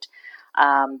route,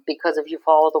 because if you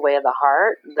follow the way of the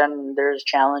heart, then there's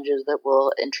challenges that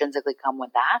will intrinsically come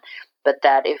with that. But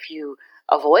that if you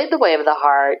avoid the way of the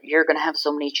heart, you're going to have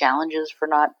so many challenges for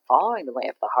not following the way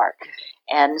of the heart.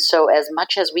 And so as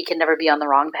much as we can never be on the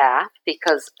wrong path,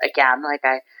 because again, like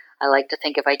I like to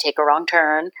think, if I take a wrong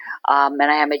turn, and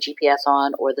I have my GPS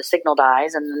on, or the signal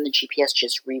dies and then the GPS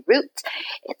just reroutes,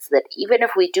 it's that even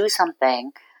if we do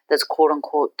something that's quote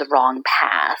unquote the wrong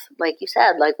path, like you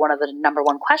said, like one of the number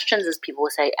one questions is, people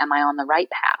will say, am I on the right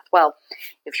path? Well,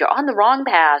 if you're on the wrong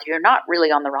path, you're not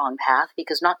really on the wrong path,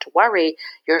 because not to worry,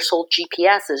 your soul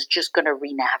GPS is just going to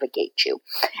re-navigate you.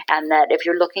 And that if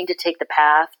you're looking to take the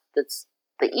path that's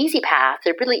the easy path,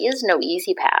 there really is no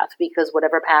easy path, because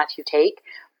whatever path you take,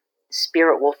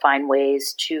 Spirit will find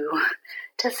ways to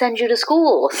send you to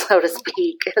school, so to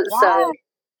speak. Yeah, so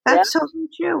that's totally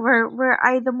true.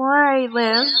 The more I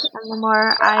live and the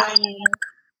more I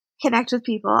connect with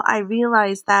people, I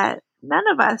realize that none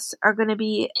of us are going to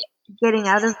be getting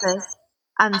out of this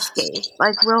unscathed.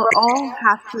 Like, we'll all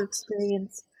have to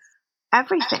experience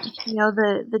everything,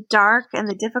 the dark and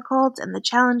the difficult and the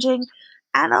challenging,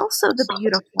 and also the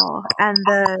beautiful and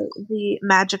the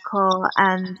magical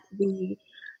and the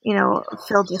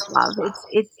filled with love.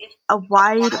 It's a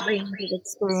wide range of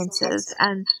experiences,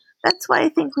 and that's why I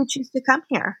think we choose to come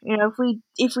here.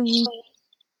 If we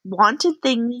wanted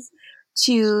things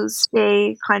to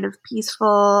stay kind of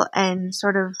peaceful and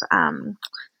sort of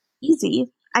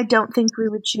easy, I don't think we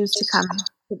would choose to come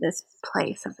to this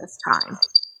place at this time.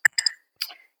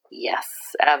 Yes,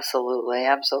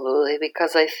 absolutely,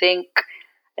 because I think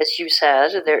as you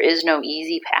said, there is no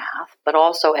easy path, but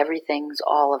also everything's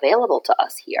all available to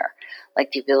us here.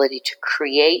 Like the ability to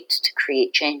create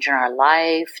change in our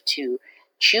life, to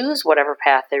choose whatever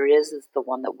path there is the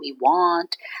one that we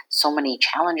want. So many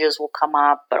challenges will come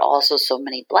up, but also so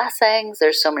many blessings.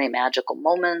 There's so many magical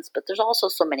moments, but there's also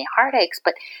so many heartaches.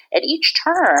 But at each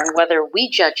turn, whether we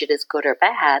judge it as good or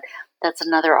bad, that's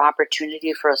another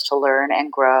opportunity for us to learn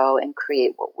and grow and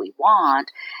create what we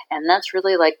want. And that's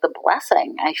really like the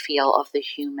blessing, I feel, of the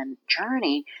human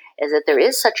journey, is that there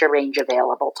is such a range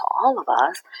available to all of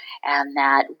us, and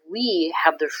that we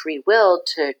have the free will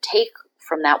to take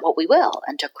from that what we will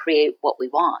and to create what we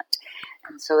want.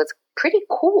 And so it's pretty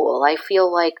cool. I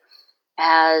feel like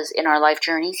as in our life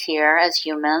journeys here as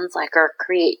humans, like our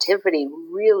creativity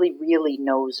really, really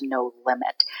knows no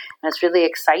limit. And it's really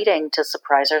exciting to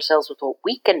surprise ourselves with what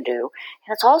we can do.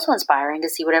 And it's also inspiring to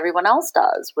see what everyone else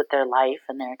does with their life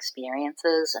and their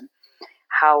experiences, and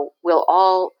how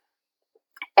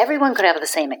everyone could have the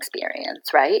same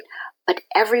experience, right? But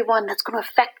everyone, that's going to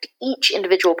affect each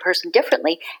individual person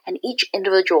differently, and each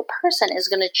individual person is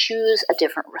going to choose a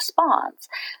different response.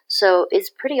 So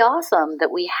it's pretty awesome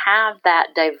that we have that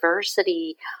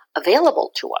diversity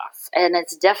available to us, and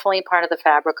it's definitely part of the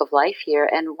fabric of life here,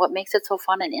 and what makes it so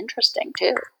fun and interesting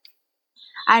too.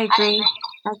 I agree.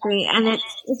 And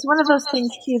it's one of those things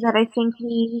too that I think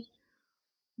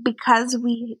because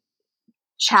we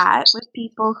chat with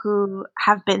people who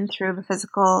have been through the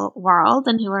physical world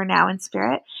and who are now in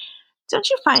spirit, don't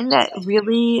you find that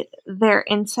really their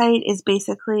insight is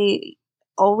basically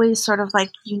always sort of like,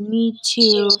 you need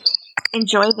to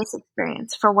enjoy this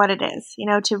experience for what it is,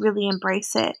 to really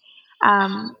embrace it,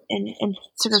 and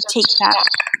sort of take that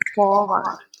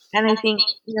forward. And I think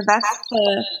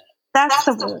that's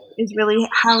the work, is really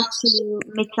how to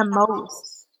make the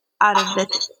most out of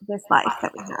this life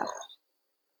that we have.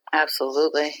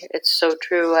 Absolutely. It's so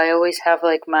true. I always have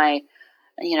like my,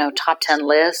 top 10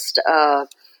 list of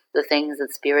the things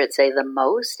that spirits say the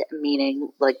most,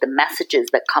 meaning like the messages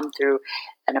that come through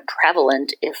on a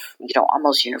prevalent, if,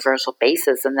 almost universal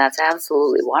basis. And that's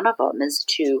absolutely one of them, is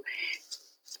to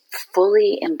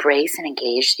fully embrace and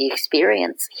engage the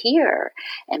experience here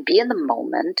and be in the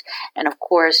moment. And of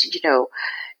course,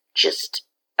 just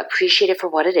appreciate it for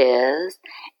what it is,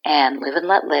 and live and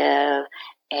let live,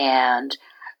 and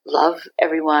love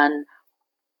everyone,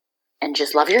 and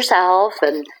just love yourself,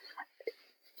 and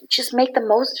just make the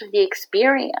most of the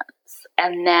experience.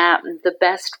 And that the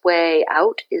best way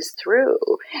out is through.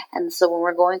 And so when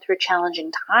we're going through a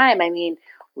challenging time,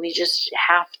 we just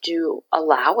have to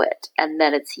allow it. And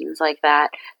then it seems like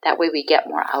that way we get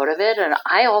more out of it. And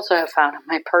I also have found in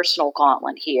my personal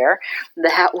gauntlet here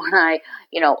that when I,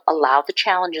 allow the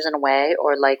challenges in a way,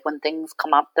 or like when things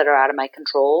come up that are out of my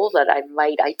control that I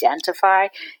might identify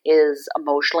is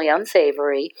emotionally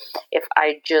unsavory, if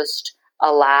I just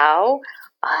allow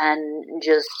and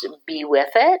just be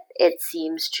with it, it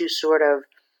seems to sort of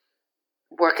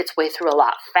work its way through a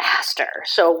lot faster.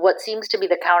 So what seems to be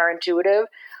the counterintuitive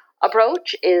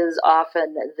approach is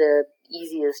often the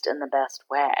easiest and the best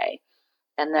way.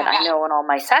 And then I know in all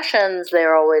my sessions,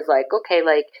 they're always like, okay,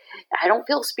 like, I don't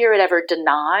feel spirit ever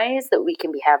denies that we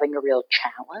can be having a real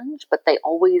challenge, but they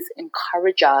always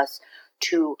encourage us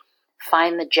to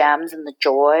find the gems and the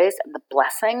joys and the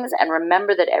blessings, and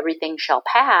remember that everything shall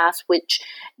pass, which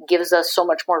gives us so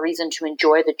much more reason to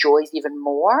enjoy the joys even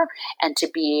more, and to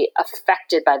be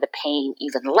affected by the pain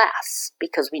even less,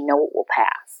 because we know it will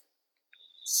pass.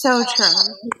 So true.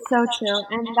 It's so true.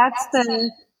 And that's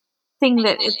the thing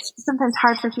that it's sometimes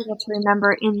hard for people to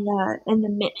remember in the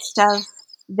midst of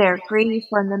their grief,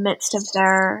 or in the midst of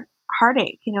their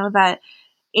heartache, that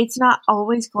it's not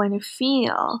always going to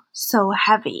feel so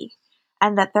heavy,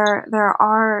 and that there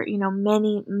are,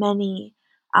 many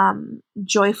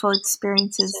joyful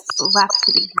experiences left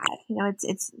to be had.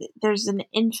 It's there's an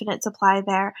infinite supply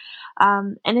there,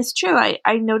 and it's true.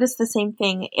 I notice the same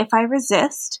thing. If I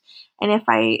resist, and if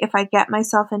I get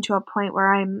myself into a point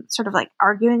where I'm sort of like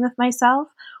arguing with myself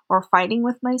or fighting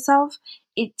with myself,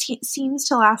 it seems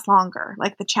to last longer,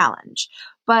 like the challenge.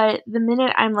 But the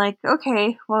minute I'm like,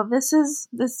 okay, well, this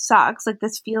sucks. Like,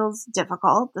 this feels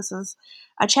difficult. This is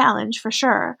a challenge for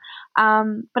sure.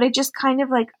 But I just kind of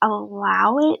like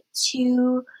allow it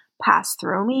to pass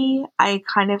through me. I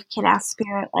kind of can ask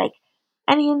spirit, like,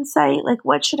 any insight, like,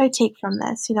 what should I take from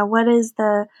this? What is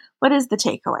the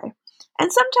takeaway?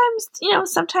 And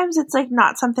sometimes it's like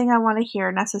not something I want to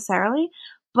hear necessarily,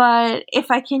 but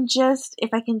if I can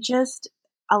just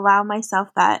allow myself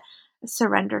that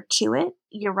surrender to it,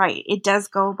 you're right. It does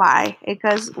go by. It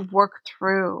does work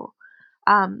through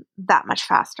that much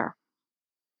faster.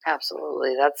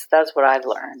 Absolutely. That's what I've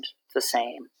learned. It's the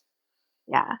same.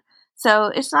 Yeah. So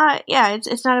it's not, yeah,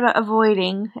 it's not about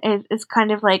avoiding. It's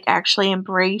kind of like actually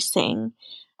embracing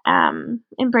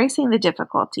the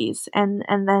difficulties, and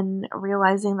then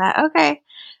realizing that, okay,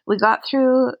 we got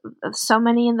through so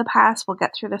many in the past, we'll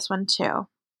get through this one too.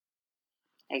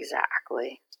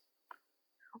 Exactly.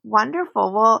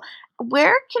 Wonderful. Well,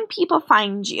 where can people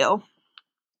find you?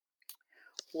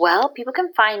 Well, people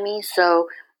can find me. So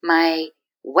my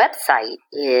website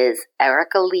is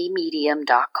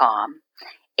ericaleemedium.com.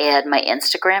 And my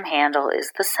Instagram handle is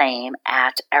the same,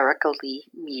 at Erica Lee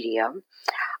Medium.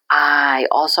 I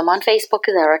also am on Facebook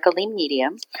as Erica Lee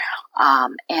Medium.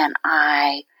 And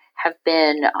I have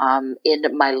been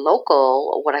in my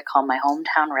local, what I call my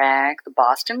hometown rag, the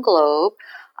Boston Globe.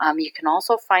 You can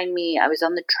also find me, I was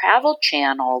on the Travel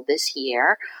Channel this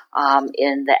year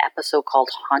in the episode called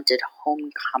Haunted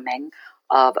Homecoming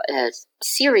of a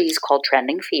series called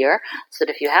Trending Fear. So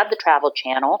that if you have the Travel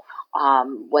Channel,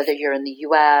 whether you're in the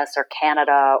US or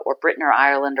Canada or Britain or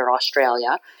Ireland or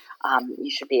Australia, you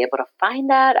should be able to find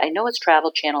that. I know it's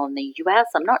Travel Channel in the US.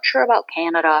 I'm not sure about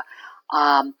Canada.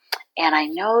 And I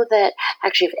know that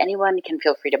actually, if anyone can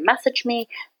feel free to message me,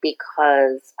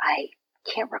 because I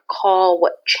can't recall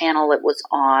what channel it was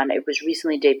on. It was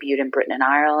recently debuted in Britain and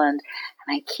Ireland,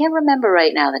 and I can't remember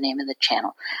right now the name of the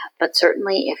channel. But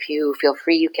certainly, if you feel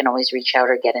free, you can always reach out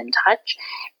or get in touch.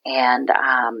 And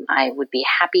I would be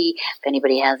happy if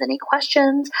anybody has any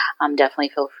questions. Definitely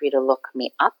feel free to look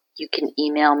me up. You can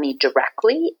email me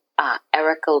directly,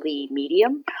 Erica Lee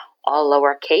Medium, all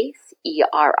lowercase,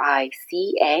 ERICALEE,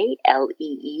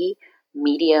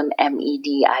 medium,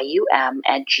 MEDIUM,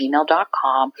 at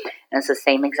gmail.com. And it's the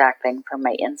same exact thing for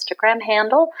my Instagram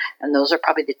handle. And those are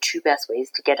probably the two best ways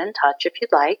to get in touch if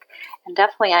you'd like. And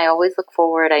definitely, I always look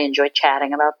forward. I enjoy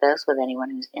chatting about this with anyone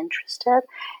who's interested.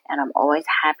 And I'm always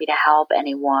happy to help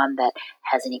anyone that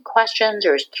has any questions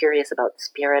or is curious about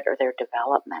spirit or their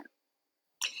development.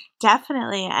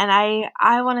 Definitely. And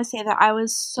I want to say that I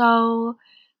was so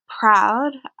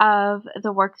proud of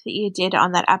the work that you did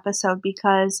on that episode,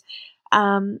 because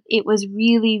it was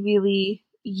really, really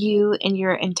you and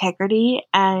your integrity,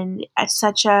 and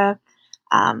such a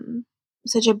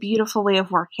beautiful way of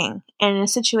working, and in a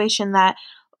situation that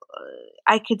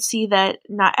I could see that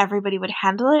not everybody would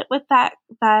handle it with that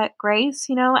grace,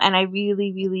 and I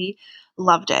really, really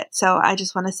loved it. So I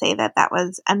just want to say that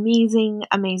was amazing,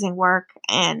 amazing work.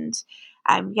 And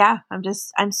I'm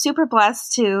super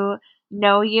blessed to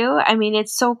know you. I mean,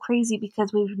 it's so crazy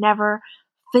because we've never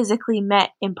physically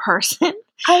met in person.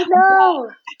 I know.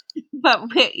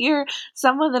 But you're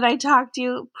someone that I talk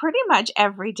to pretty much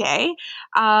every day.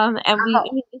 And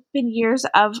it's been years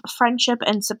of friendship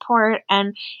and support,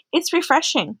 and it's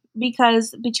refreshing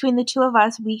because between the two of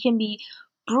us, we can be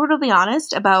brutally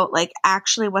honest about like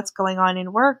actually what's going on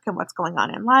in work and what's going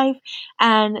on in life.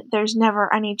 And there's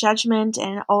never any judgment.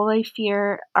 And all I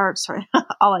feel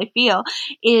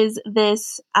is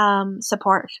this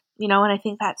support, and I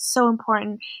think that's so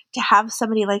important to have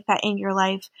somebody like that in your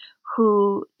life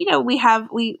who, we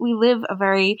live a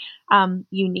very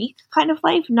unique kind of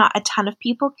life. Not a ton of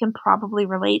people can probably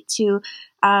relate to,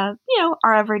 our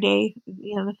everyday,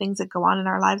 the things that go on in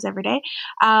our lives every day.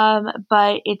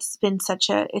 But it's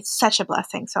such a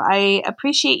blessing. So I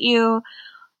appreciate you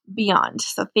beyond.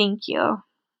 So thank you.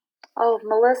 Oh,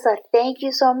 Melissa, thank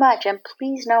you so much. And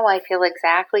please know I feel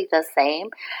exactly the same.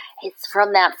 It's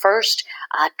from that first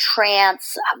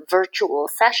trance virtual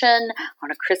session on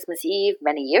a Christmas Eve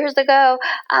many years ago.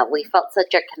 We felt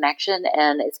such a connection,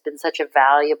 and it's been such a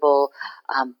valuable,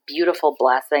 beautiful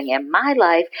blessing in my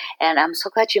life. And I'm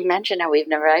so glad you mentioned how we've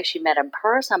never actually met in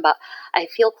person, but I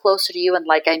feel closer to you and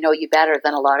like I know you better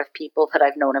than a lot of people that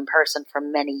I've known in person for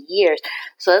many years.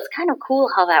 So it's kind of cool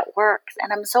how that works.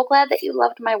 And I'm so glad that you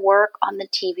loved my work on the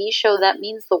TV show. That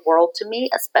means the world to me,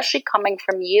 especially coming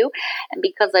from you. And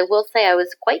because I will say I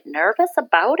was quite nervous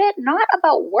about it, not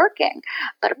about working,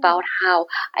 but about how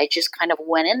I just kind of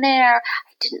went in there.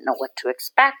 I didn't know what to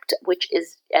expect, which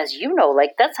is, as you know,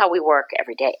 like that's how we work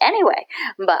every day anyway.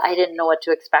 But I didn't know what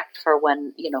to expect for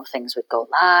when, things would go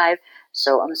live.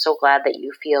 So I'm so glad that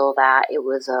you feel that it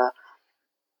was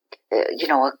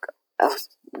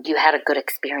you had a good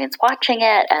experience watching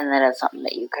it, and then it's something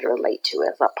that you could relate to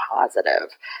as a positive.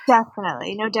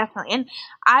 Definitely. No, definitely. And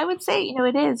I would say,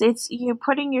 it's you're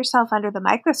putting yourself under the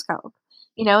microscope,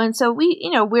 and so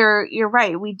you're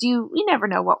right. We never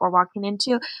know what we're walking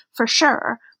into for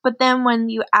sure, But then when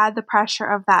you add the pressure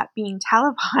of that being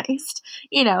televised,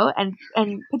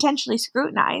 and potentially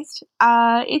scrutinized,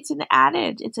 it's an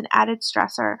added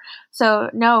stressor. So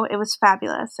no, it was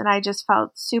fabulous, and I just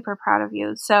felt super proud of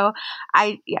you. So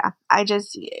I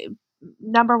just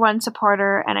number one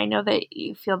supporter, and I know that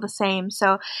you feel the same.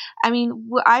 So, I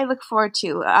mean, I look forward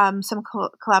to some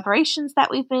collaborations that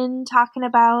we've been talking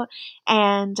about,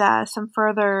 and some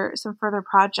further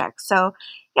projects. So,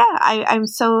 yeah, I'm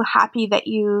so happy that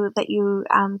you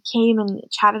came and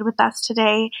chatted with us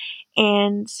today,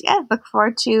 and yeah, look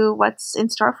forward to what's in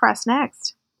store for us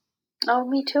next. Oh,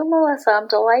 me too, Melissa. I'm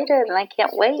delighted, and I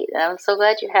can't wait. And I'm so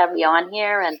glad you have me on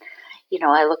here, and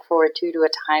I look forward to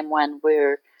a time when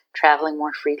we're traveling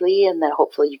more freely, and that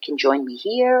hopefully you can join me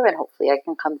here, and hopefully I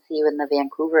can come see you in the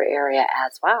Vancouver area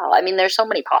as well. I mean, there's so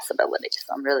many possibilities.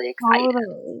 I'm really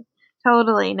excited.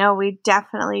 Totally. No, we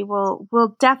definitely will.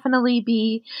 We'll definitely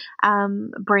be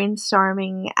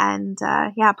brainstorming and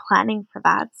planning for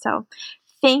that. So,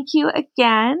 thank you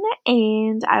again,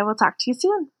 and I will talk to you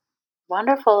soon.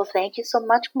 Wonderful. Thank you so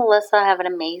much, Melissa. Have an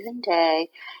amazing day.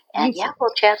 And yeah,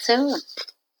 we'll chat soon.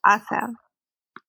 Awesome.